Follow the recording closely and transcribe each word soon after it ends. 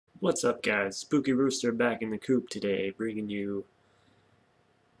What's up, guys? Spooky Rooster back in the coop today, bringing you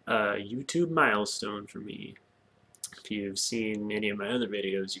a YouTube milestone for me. If you've seen any of my other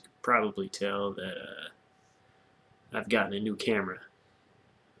videos, you could probably tell that I've gotten a new camera.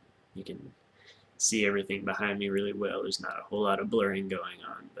 You can see everything behind me really well. There's not a whole lot of blurring going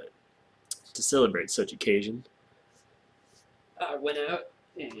on, but to celebrate such occasion, I went out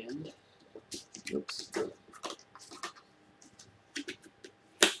and oops,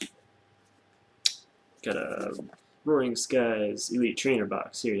 got a Roaring Skies Elite Trainer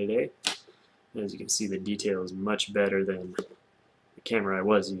box here today. As you can see, the detail is much better than the camera I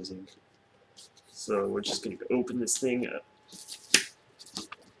was using. So we're just going to open this thing up.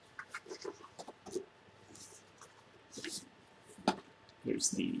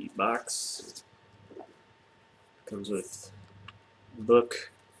 Here's the box. Comes with a book.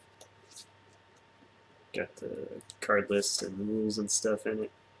 Got the card list and rules and stuff in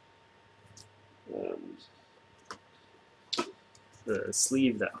it. The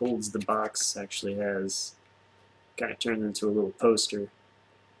sleeve that holds the box actually has kind of turned into a little poster.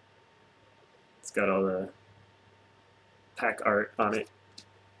 It's got all the pack art on it.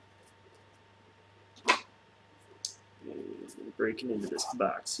 And breaking into this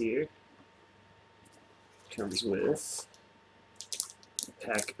box here comes with a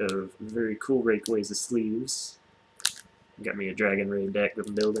pack of very cool Rayquaza sleeves. Got me a Dragon Ray deck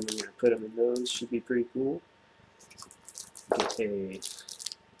I'm building. I'm going to put them in those. Should be pretty cool. Get a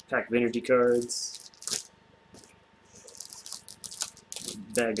pack of energy cards. A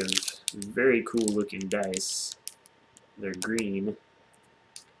bag of very cool looking dice. They're green.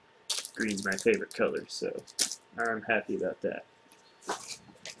 Green's my favorite color, so I'm happy about that.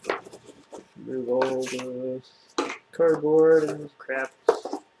 Remove all the cardboard and crap.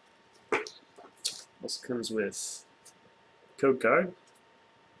 Also comes with a code card,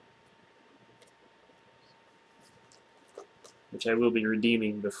 which I will be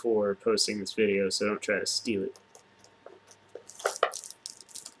redeeming before posting this video, so don't try to steal it.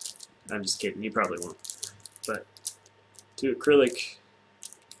 I'm just kidding, you probably won't. But 2 acrylic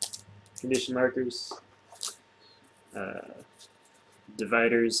condition markers,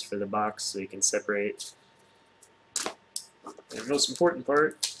 dividers for the box so you can separate, and most important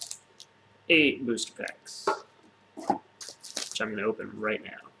part, 8 booster packs, which I'm going to open right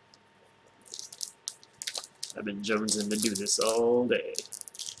now. I've been jonesing to do this all day.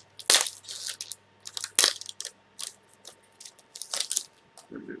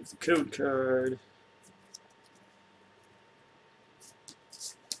 Remove the code card.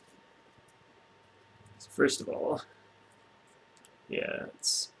 So first of all, yeah,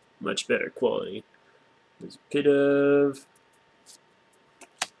 it's much better quality. There's a Pidove,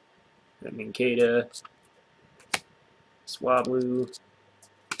 Nincada, Swablu,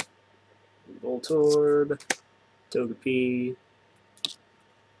 Voltorb, Togepi,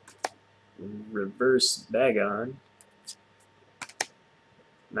 Reverse Bagon,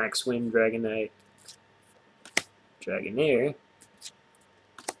 Maxwing Dragonite, Dragonair,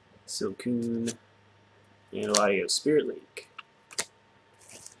 Silcoon, and Latios Spirit Link.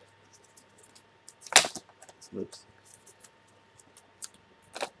 Oops.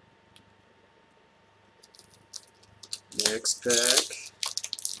 Next pack.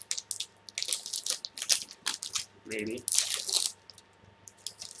 Maybe.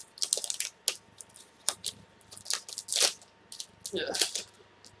 Yeah.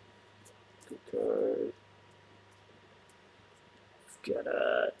 Good card. Got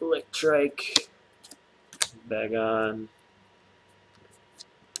a Electrike, Bagon,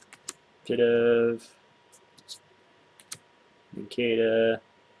 Pidove, Nincada,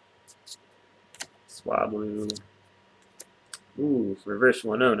 Swablu. Ooh, Reverse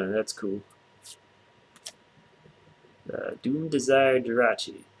Winona, that's cool. Doom Desire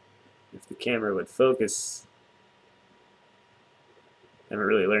Jirachi. If the camera would focus. I haven't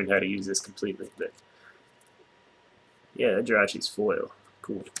really learned how to use this completely, but yeah, that Jirachi's foil.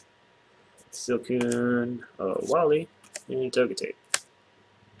 Cool. Silcoon, Wally, and Togetic.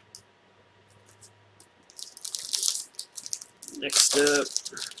 Next up,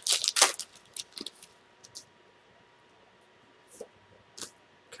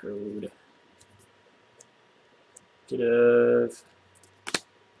 code. Pidove,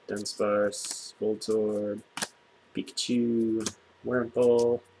 Dunsparce, Voltorb, Pikachu,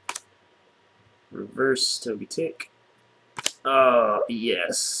 Wurmple, Reverse Togetic. Oh,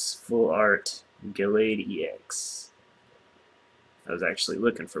 yes, full art, Gallade EX. I was actually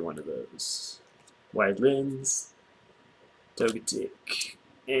looking for one of those. Wide Lens, Togetic,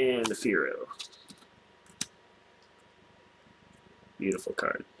 and the Fearow. Beautiful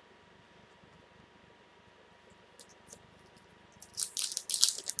card.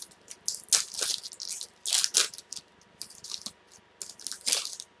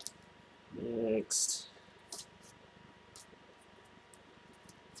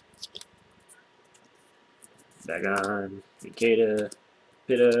 Bagon, Nikeda,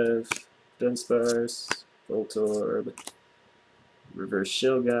 Pidove, Dunsparce, Voltorb, Reverse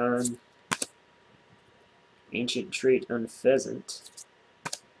Shogun, Ancient Trait Unpheasant,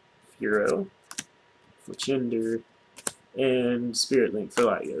 Furo, Fletchinder, and Spirit Link for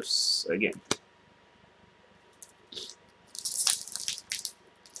Latios again.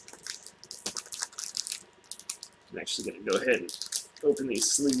 I'm actually going to go ahead and open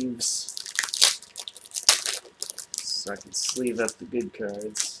these sleeves so I can sleeve up the good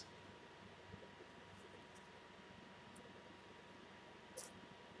cards.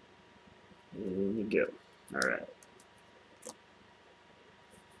 There we go. Alright.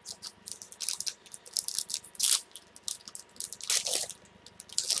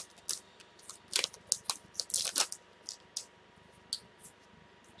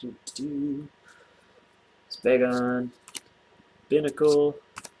 Bagon, Binnacle,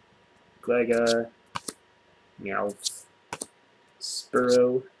 Gligar, Meowth,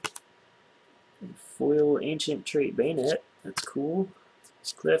 Spurrow, and Foil Ancient Trait Bayonet. That's cool.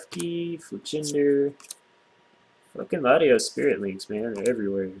 Klefki, Fletchinder, fucking Latios Spirit Links, man. They're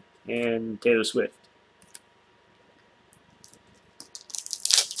everywhere. And Taylor Swift.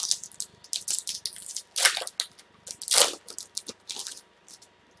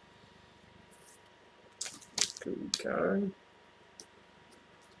 Code card.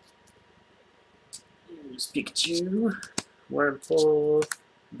 Here's Pikachu, Wurmple,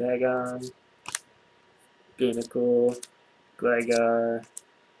 Bagon, Binnacle, Gligar,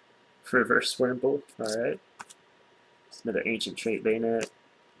 Reverse Wurmple. Alright. It's another Ancient Trait Bayonet.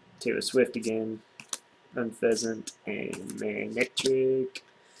 Taylor Swift again. Unpheasant and Manectric.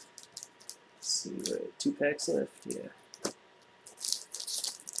 Let's see, 2 packs left? Yeah.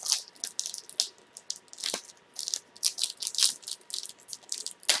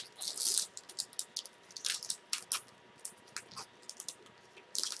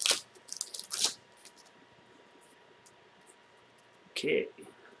 Okay,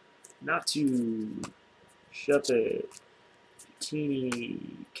 Natu, Shuppet, Teeny,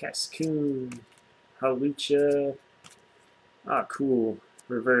 Cascoon, Hawlucha. Ah, cool.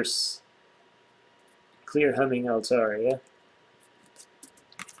 Reverse Clear Humming Altaria.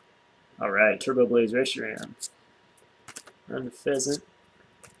 Alright, Turbo Blaze Reshiram. Unpheasant,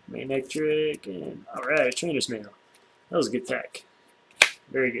 Manectric, and alright, Trainer's Mail. That was a good pack.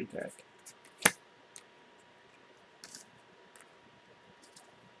 Very good pack.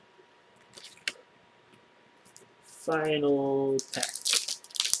 Final pack.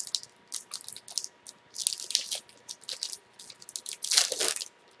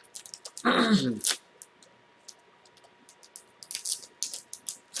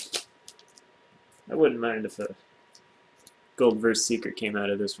 I wouldn't mind if a Goldverse Secret came out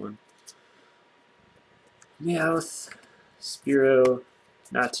of this one. Meowth, Spiro,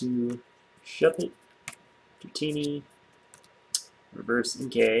 Natu, Shuppet, Dratini, Reverse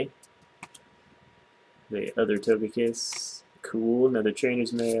Inkay, the other Togekiss, cool, another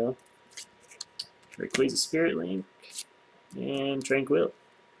Trainer's Mail, Rayquaza Spirit Link, and Tranquil.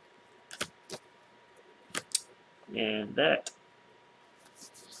 And that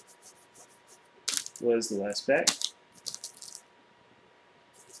was the last pack.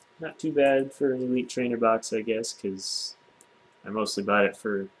 Not too bad for an Elite Trainer box, I guess, because I mostly bought it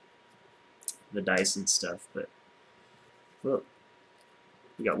for the dice and stuff, but, well,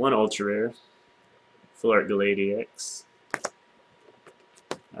 we got one Ultra Rare, Full Art Gallade X.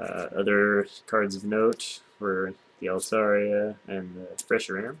 Other cards of note were the Altaria and the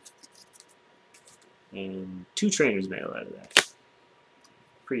Reshiram. And 2 Trainer's Mail out of that.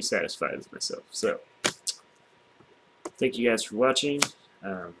 Pretty satisfied with myself. So, thank you guys for watching.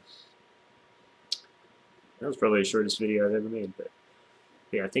 That was probably the shortest video I've ever made, but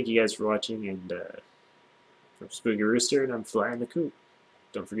yeah, thank you guys for watching, and from Spooky Rooster, and I'm flying the coop.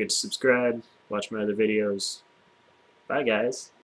 Don't forget to subscribe, watch my other videos. Bye, guys.